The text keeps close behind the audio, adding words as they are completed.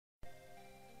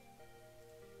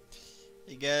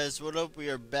Hey guys, what up? We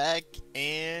are back,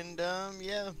 and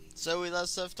yeah. So we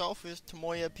last left off with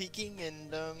Tomoya peeking,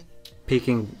 and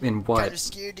Peeking in what? kind of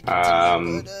scared to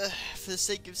continue, but for the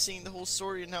sake of seeing the whole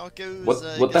story and how it goes,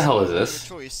 what the hell is this?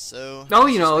 Choice, so Oh,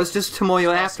 you know, it's just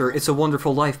Tomoya After It's a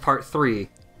Wonderful Life Part 3. You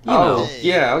know. Hey.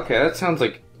 Yeah, okay, that sounds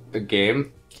like a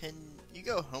game. Can you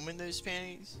go home in those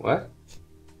panties? What?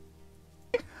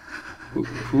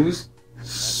 Who's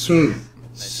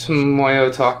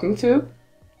Smoyo talking to?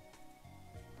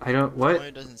 I don't. What?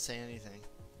 Tomoya doesn't say anything.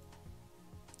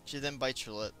 She then bites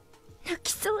her lip.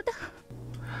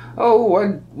 Oh,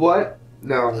 what?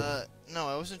 No. No,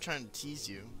 I wasn't trying to tease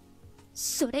you.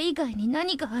 So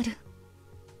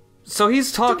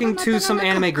he's talking to some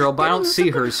anime girl, but I don't see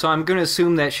her, so I'm gonna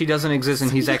assume that she doesn't exist and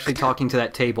he's actually talking to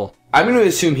that table. I'm gonna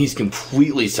assume he's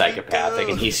completely psychopathic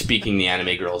and he's speaking the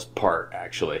anime girl's part,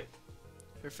 actually.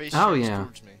 Her face Oh, turns yeah.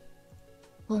 towards me.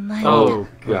 Oh,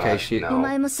 God, okay, no.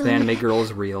 the anime girl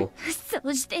is real.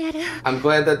 I'm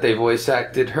glad that they voice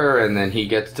acted her and then he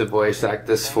gets to voice act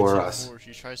this for us.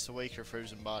 She tries to wake her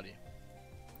frozen body.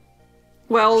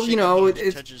 Well, you know,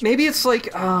 maybe it's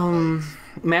like,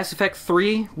 Mass Effect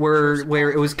 3, where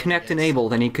it was Kinect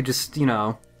enabled and he could just, you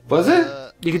know... Was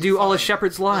it? You could do all of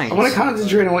Shepard's lines. I want to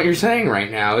concentrate on what you're saying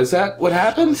right now. Is that what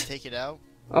happened? Take it out.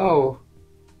 Oh.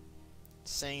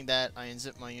 Saying that, I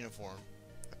unzip my uniform.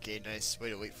 Okay, nice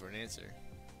way to wait for an answer.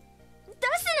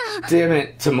 Damn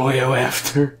it, Tomoyo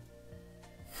After.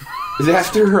 Is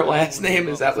After her last name?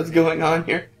 Is that what's going on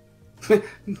here?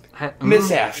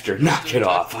 Miss After, knock it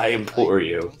off, I implore I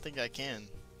you. don't think I can.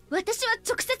 Why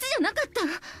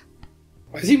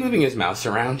is he moving his mouse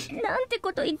around?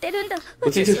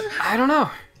 What's he do? I don't know.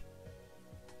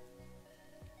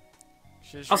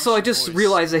 Also, I just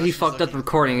realized that he fucked up the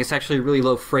recording. It's actually a really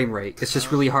low frame rate. It's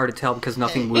just really hard to tell because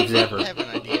nothing moves ever. I have an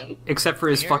idea. Except for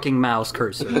his fucking mouse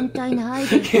cursor. Not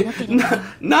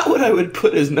what I would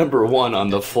put as #1 on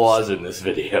the flaws in this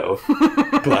video.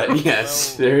 But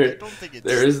yes, Well, I there don't think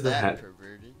it's is that.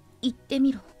 perverted.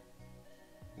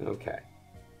 Okay.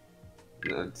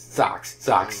 Socks.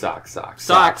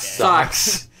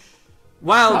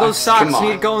 Wow, those socks come on.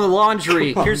 need to go in the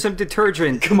laundry. Come on. Here's some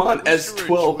detergent. Come on, I wish there were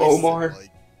S12 choices Omar. to,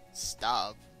 like,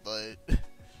 stop, but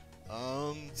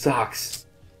Socks.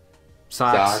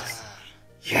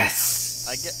 Yes.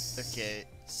 I get okay.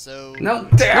 So No,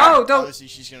 damn. No, don't. obviously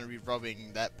she's gonna be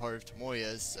rubbing that part of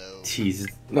Tomoya's, so Jesus.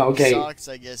 Okay, socks.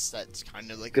 I guess that's kind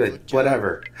of like a good. foot job.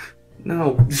 Whatever.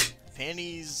 No.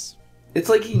 Panties. It's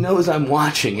like he knows I'm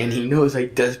watching, and he knows I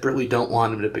desperately don't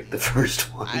want him to pick the first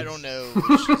one. I don't know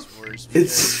which is worse.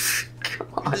 It's... Come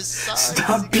on. The socks,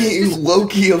 Stop because being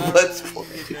Loki of Let's Play.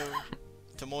 you know,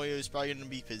 Tomoya's probably gonna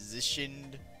be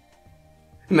positioned.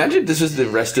 Imagine this is the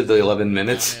rest of the 11 I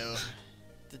minutes. don't know.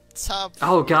 The top.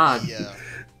 Oh, God. You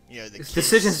know, the This kiss,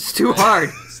 decision's too hard.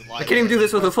 slide I can't even do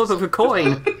this with a flip of a coin.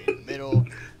 in the middle.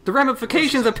 The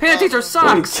ramifications of panties are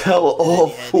Don't socks. tell all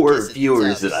Yeah, 4 because it's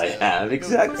viewers that up, I so have go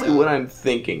exactly for it. what I'm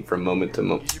thinking from moment to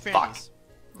moment. Use your Fuck. panties.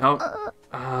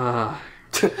 Oh.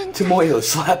 Tomoyo,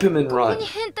 slap him and run.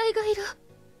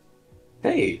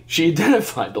 Hey, she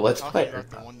identified the Let's Talking Player. about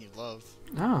the one you love.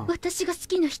 Oh.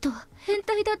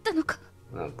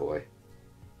 Oh boy.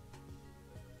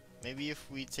 Maybe if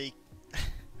we take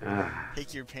Ah,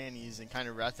 your panties and kind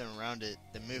of wrap them around it,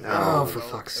 then move. Oh, it for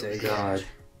over fuck's the sake. God.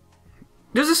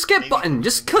 There's a skip button.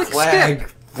 Just click Flag.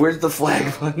 skip. Where's the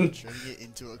flag button? Turning it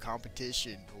into a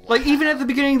competition. Like, even at the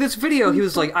beginning of this video, he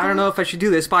was like, I don't know if I should do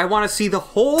this, but I want to see the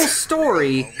whole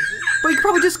story. But you could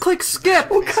probably just click skip.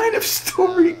 What kind of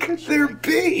story could there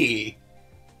be?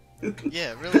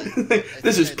 Yeah, really.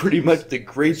 This is pretty much the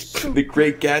Great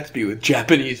Gatsby with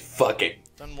Japanese fucking.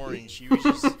 Done worrying. She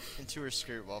reaches into her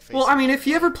skirt while facing. Well, I mean, if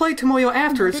you ever play Tomoyo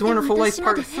After It's a Wonderful Life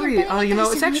Part 3, you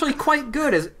know, it's actually quite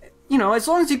good, as you know, as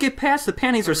long as you get past the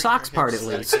panties or socks part at I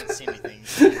least. can't see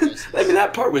anything. I mean,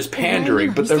 that part was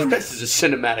pandering, but the rest is a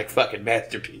cinematic fucking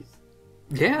masterpiece.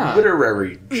 Yeah.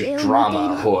 Literary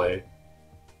drama, ahoy.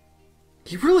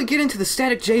 You really get into the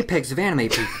static JPEGs of anime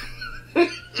people.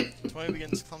 Tomoya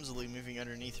begins clumsily moving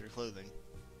underneath her clothing.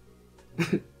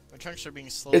 My trunks are being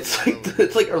slowly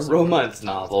It's like a romance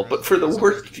novel, but for the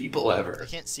worst people I ever.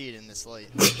 can't see it in this light.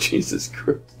 Jesus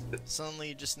Christ.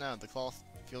 Suddenly, just now, the cloth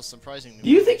feels surprisingly. Do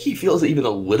you think he feels even a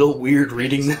little weird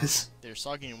reading this? They're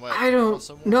soggy and wet. I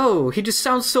don't know. He just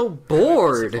sounds so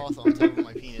bored.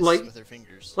 Like- with her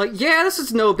fingers. Like, yeah, this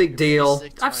is no big deal.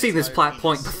 I've seen this plot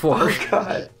point before. Oh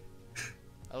God.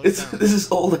 This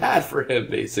is old hat for him,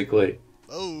 basically.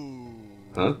 Oh.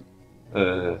 Huh?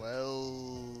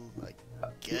 Well, I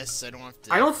guess I don't have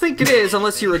to. I don't think it is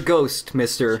unless you're a ghost,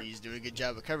 mister. She's doing a good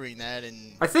job of covering that,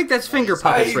 and I think that's finger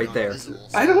puppets right there.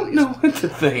 I don't know what to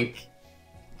think.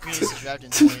 penis is wrapped in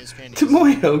Tomoyo's panties.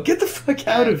 Tomoyo, get the fuck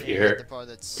out of here.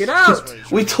 Get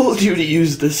out! We told you to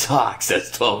use the socks,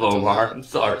 says 12 Omar. I'm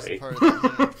sorry.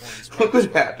 What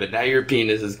would happen? Now your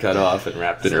penis is cut off and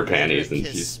wrapped in her panties and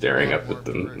she's staring up at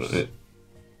them.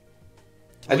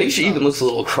 I think she even looks a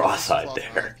little cross-eyed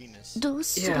there.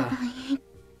 Yeah.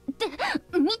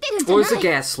 Or is a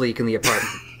gas leak in the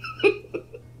apartment?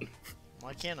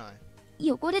 Why can't I?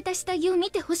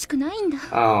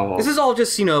 Oh. This is all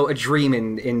just, you know, a dream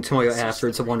in Tomoyo after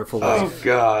It's a Wonderful Life. Oh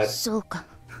god.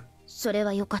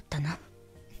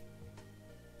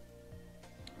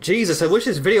 Jesus, I wish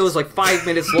this video was like 5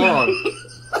 minutes long.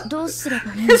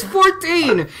 It's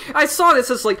 14! I saw this,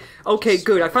 it's like, okay,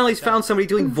 good, I finally found somebody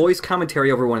doing voice commentary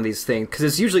over one of these things, because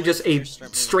it's usually just a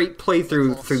straight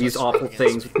playthrough through these awful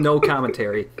things with no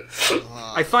commentary.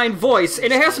 I find voice,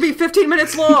 and it has to be 15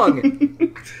 minutes long!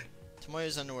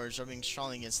 Tomoyo's underwear is rubbing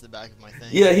strongly against the back of my thing.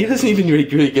 Yeah, he doesn't even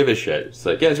really give a shit. It's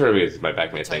like, yeah, it's rubbing against my back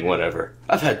of my thing, whatever.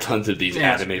 I've had tons of these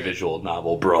anime visual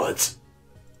novel broads.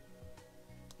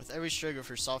 With every stroke of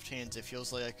her soft hands, it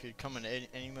feels like I could come at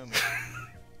any moment.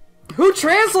 Who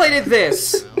translated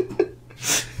this?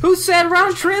 Who sat around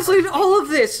and translated all of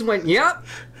this and went, yep,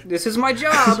 this is my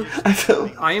job.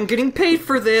 I am getting paid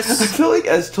for this. I feel like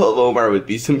S12 Omar would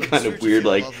be some kind of weird,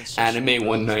 like, anime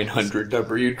 1-900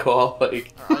 number you'd call.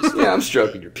 Like, yeah, I'm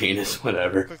stroking your penis,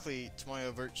 whatever. Quickly, Tomoyo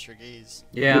averts her gaze.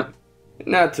 Yeah.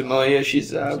 Not Tomoyo,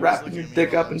 she's wrapping her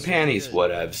dick up in panties,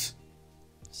 whatevs.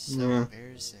 So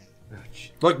embarrassing.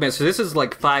 Look, mister, this is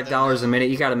like $5 a minute.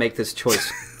 You gotta make this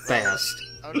choice fast.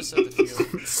 I just have to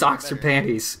feel Socks or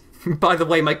panties? By the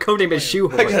way, my codename is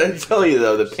Shoehorn. I gotta tell you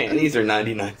though, the panties are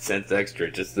 99 cents extra,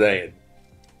 just saying.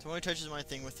 Tomoyo touches my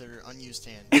thing with her unused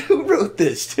hand. Who wrote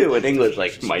this too in English,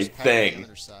 like, my thing?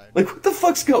 Like, what the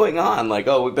fuck's going on? Like,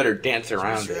 oh, we better dance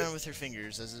around it. With her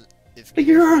fingers as if But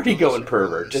you're already going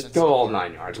pervert. Just go all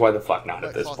 9 yards. Why the fuck not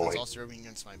at this point? Also rubbing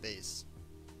against my base.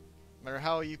 No matter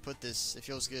how you put this, it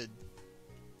feels good.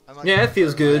 Yeah, it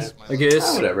feels good, I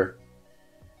guess. Oh, whatever.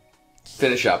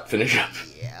 Finish up, finish up.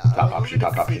 Yeah, top option,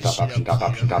 top option, top option, top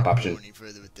option, top option. Any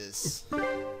further with this. I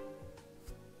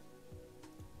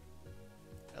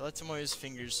let Tomoyo's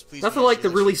fingers please. Nothing like the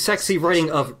really sexy writing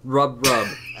of rub rub.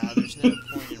 There's no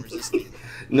point in resisting.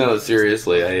 No,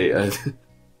 seriously, I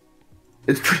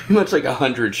it's pretty much like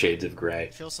 100 Shades of Grey.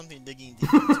 I feel something digging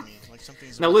deep into me, like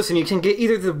something's. Now listen, you can get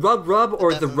either the rub rub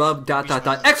or the rub ...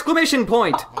 exclamation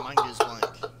point! My mind goes blank.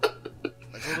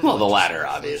 Well, the latter,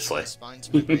 obviously.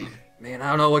 Man, I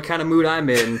don't know what kind of mood I'm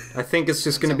in. I think it's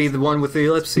just gonna be the one with the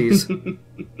ellipses. There's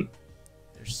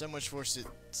so much force it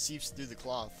seeps through the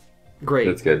cloth. Great.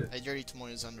 That's good. I dirty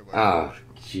Tomoyo's underwear. Oh,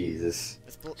 Jesus.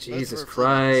 Jesus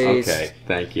Christ. Okay,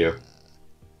 thank you.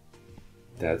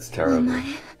 That's terrible.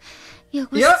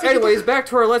 Yeah, anyways, back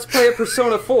to our Let's Play of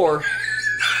Persona 4.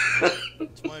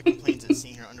 Tomoyo complains at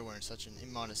seeing her underwear in such an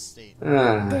immodest state.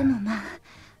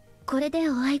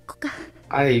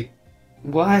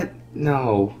 What?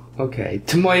 No. Okay.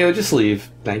 Tomoyo, just leave.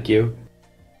 Thank you.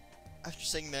 After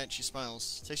saying that, she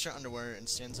smiles, takes her underwear, and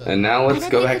stands up. And now let's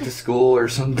go back to school or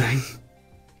something.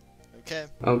 Okay.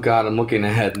 Oh god, I'm looking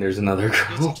ahead and there's another She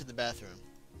goes girl. into the bathroom.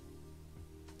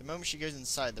 The moment she goes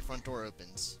inside, the front door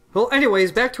opens. Well,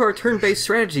 anyways, back to our turn-based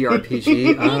strategy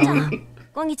RPG.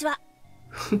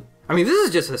 I mean, this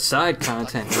is just a side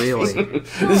content, really.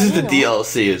 This is the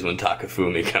DLC is when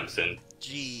Takafumi comes in.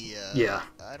 Gee, yeah.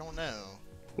 I don't know.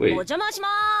 Wait,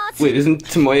 isn't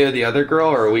Tomoyo the other girl,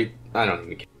 or are we... I don't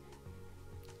even care.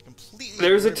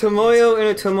 There's a Tomoyo and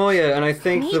a Tomoya, and I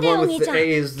think the one with the A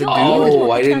is the dude. Oh,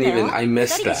 I didn't even... I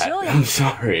missed that. I'm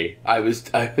sorry. I was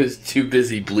too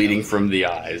busy bleeding from the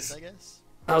eyes.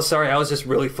 Oh, sorry, I was just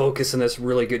really focused on this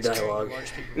really good dialogue.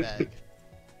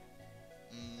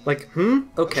 Like,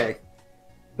 okay.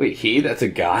 Wait, he? That's a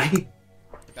guy?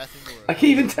 I can't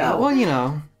even tell. Well, you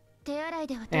know.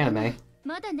 Anime.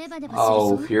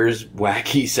 Oh, here's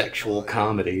wacky sexual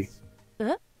comedy.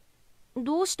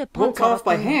 Woke off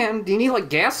by hand? Do you need, like,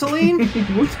 gasoline?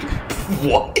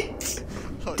 What?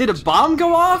 Did a bomb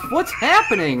go off? What's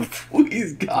happening?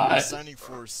 Please, God.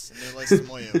 Force, and there lies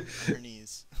Tomoyo on her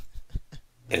knees.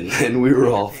 And then we were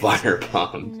all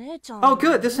firebombed. Oh,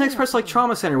 good. This next part's like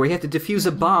Trauma Center, where you have to defuse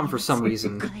a bomb for some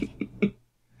reason.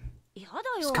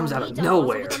 This comes out of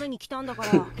nowhere.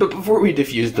 But before we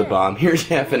defuse the bomb, here's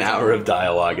half an hour of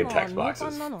dialogue and text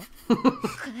boxes.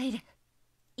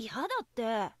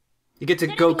 You get to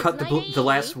go cut the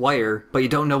last wire, but you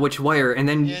don't know which wire, and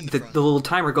then the little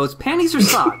timer goes, panties or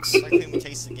socks?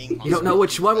 You don't know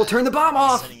which one will turn the bomb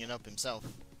off! Setting it up himself.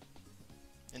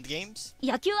 In the games?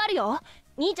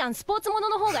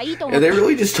 Are they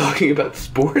really just talking about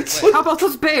sports? How about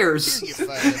those bears?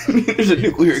 I mean, there's a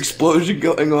nuclear explosion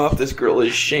going off. This girl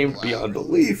is shamed beyond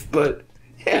belief, but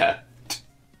yeah.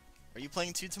 Are you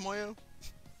playing too, Tomoyo?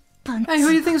 Hey, who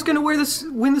do you think is gonna win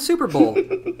the Super Bowl?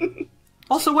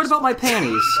 Also, what about my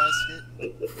panties?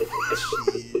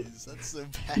 Jeez, that's so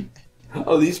bad.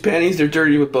 Oh, these panties are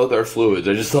dirty with both our fluids.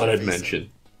 I just thought I'd mention.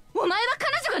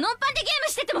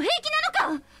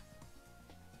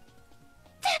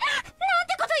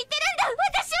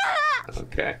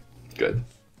 Okay, good.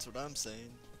 That's what I'm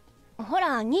saying.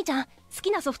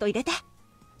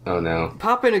 Oh no.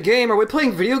 Pop in a game. Are we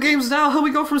playing video games now? How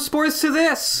we go from sports to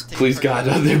this? Please God,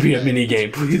 let there be a mini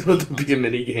game. Please let there be a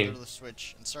mini Go game. to the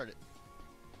Switch and start it.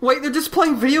 Wait, they're just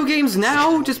playing video games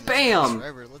now? Just bam!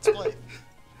 Forever, let's play.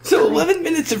 So 11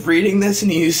 minutes of reading this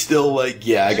and he's still like,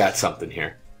 yeah, I got something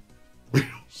here.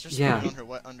 She's just Yeah. putting on her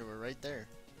wet underwear right there.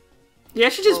 Yeah,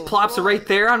 she just plops it right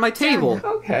there on my table.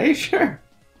 Okay, sure.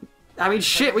 I mean,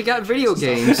 shit, we got video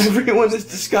games. Everyone is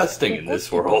disgusting in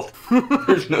this world.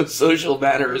 There's no social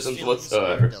mannerisms Feelings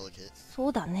whatsoever. are delicate.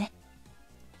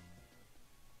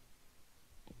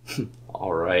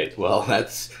 Alright, well,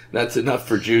 that's enough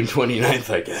for June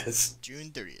 29th, I guess. June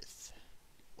 30th.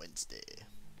 Wednesday.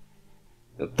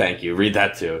 Thank you, read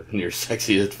that too, in your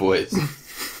sexiest voice.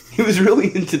 He was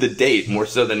really into the date, more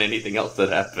so than anything else that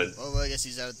happened. Well, I guess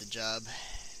he's out at the job.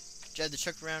 Drive the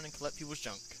truck around and collect people's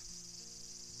junk.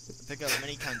 Pick up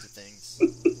many kinds of things.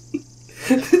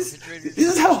 This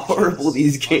is how horrible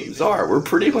these games are. We're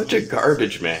pretty much a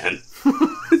garbage man.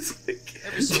 It's like,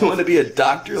 do you want to be a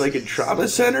doctor like a trauma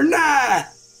center? Nah!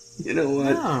 You know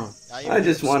what? No. I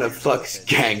just want to fuck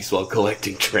skanks while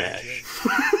collecting trash.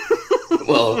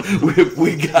 Well,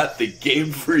 we got the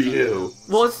game for you.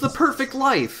 Well, it's the perfect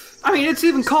life. I mean, it's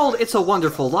even called It's a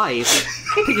Wonderful Life.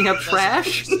 Picking up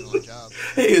trash?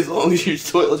 Hey, as long as you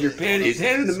soiled your panties,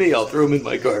 hand them to me, I'll throw them in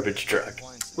my garbage truck.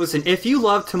 Listen, if you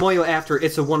love Tomoyo after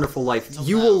It's a Wonderful Life,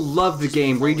 you will love the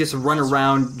game where you just run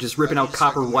around just ripping out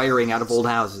copper wiring out of old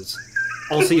houses.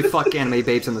 Also, you fuck anime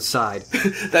babes on the side.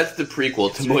 That's the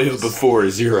prequel, Tomoyo Before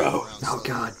Zero. Oh,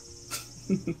 God.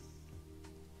 When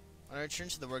I return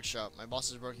to the workshop, my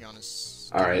boss is working on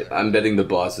his... Alright, I'm betting the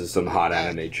boss is some hot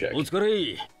anime chick.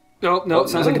 Oh, no,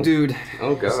 sounds like a dude.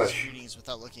 Oh, gosh. Readings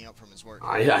without looking up from his work.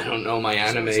 I don't know my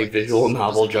anime visual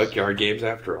novel junkyard games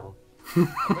after all. I'm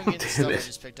getting the stuff I it.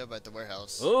 just picked up at the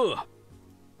warehouse. Why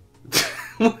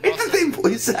did they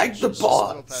voice act the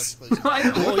boss?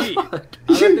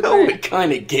 You know what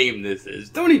kind of game this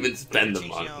is. Don't even spend the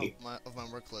money. Of my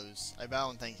work clothes, I bow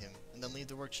and thank him, and then leave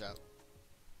the workshop.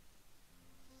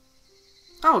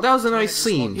 Oh, that was a nice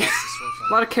scene. A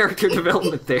lot of character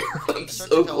development there. I'm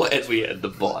so glad we had the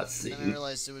boss Then I scene.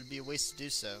 realized it would be a waste to do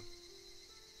so.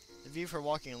 The view of her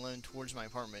walking alone towards my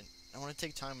apartment, I want to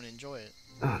take time and enjoy it.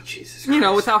 Oh, Jesus Christ. You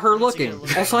know, without her looking.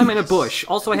 Also, I'm in a bush.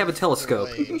 Also, I have a telescope.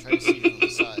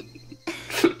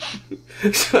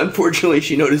 So unfortunately,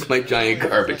 she noticed my giant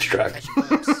garbage truck.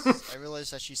 I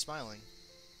realized that she's smiling.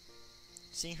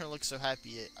 Seeing her look so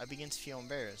happy, I begin to feel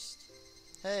embarrassed.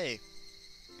 Hey!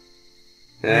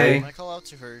 Hey. When I call out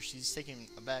to her, she's taken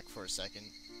aback for a second,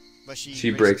 but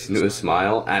She breaks into a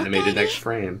smile, animated next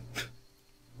frame.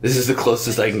 This is the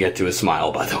closest I can get to a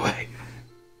smile, by the way.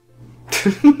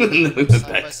 The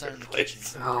best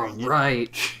place. Oh,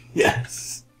 right.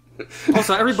 Yes.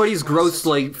 Also, everybody's gross,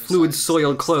 like,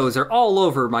 fluid-soiled clothes are all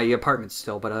over my apartment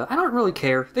still, but I don't really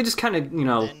care. They just kind of, you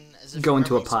know, go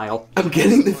into a pile. I'm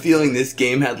getting the feeling this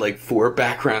game had like 4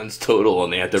 backgrounds total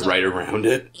and they had to write around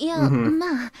it.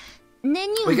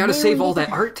 We gotta save all that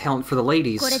art talent for the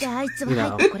ladies, you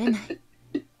know.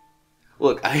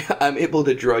 Look, I'm able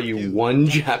to draw you one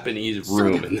Japanese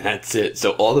room and that's it,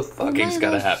 so all the fucking's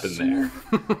gotta happen there.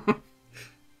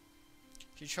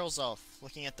 She trails off,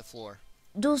 looking at the floor.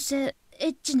 Well,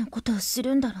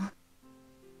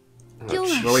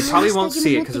 we probably won't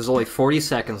see it because there's only 40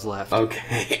 seconds left.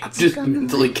 Okay, I'm just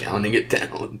mentally counting it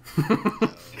down.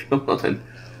 Come on.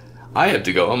 I have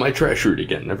to go on my trash route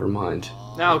again, never mind.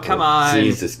 Oh, come on.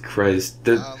 Jesus Christ.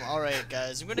 Alright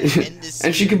guys, I'm gonna end this...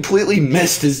 And she completely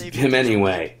missed him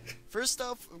anyway. First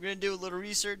off, we're gonna do a little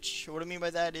research. What I mean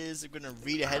by that is, I'm gonna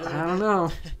read ahead a little bit. I don't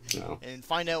know. No. And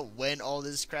find out when all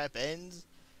this crap ends.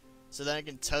 So then I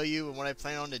can tell you what I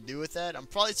plan on to do with that. I'm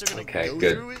probably still gonna go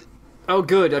through it. Oh,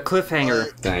 good, a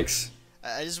cliffhanger. Thanks.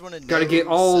 I just want to know. Gotta get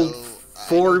all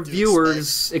 4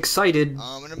 viewers excited. And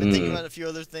I've been thinking about a few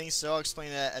other things, so I'll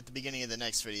explain that at the beginning of the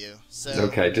next video. So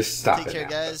okay, just stop take it care, now.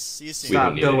 guys. See you soon.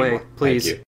 Stop, go away, please. Thank you.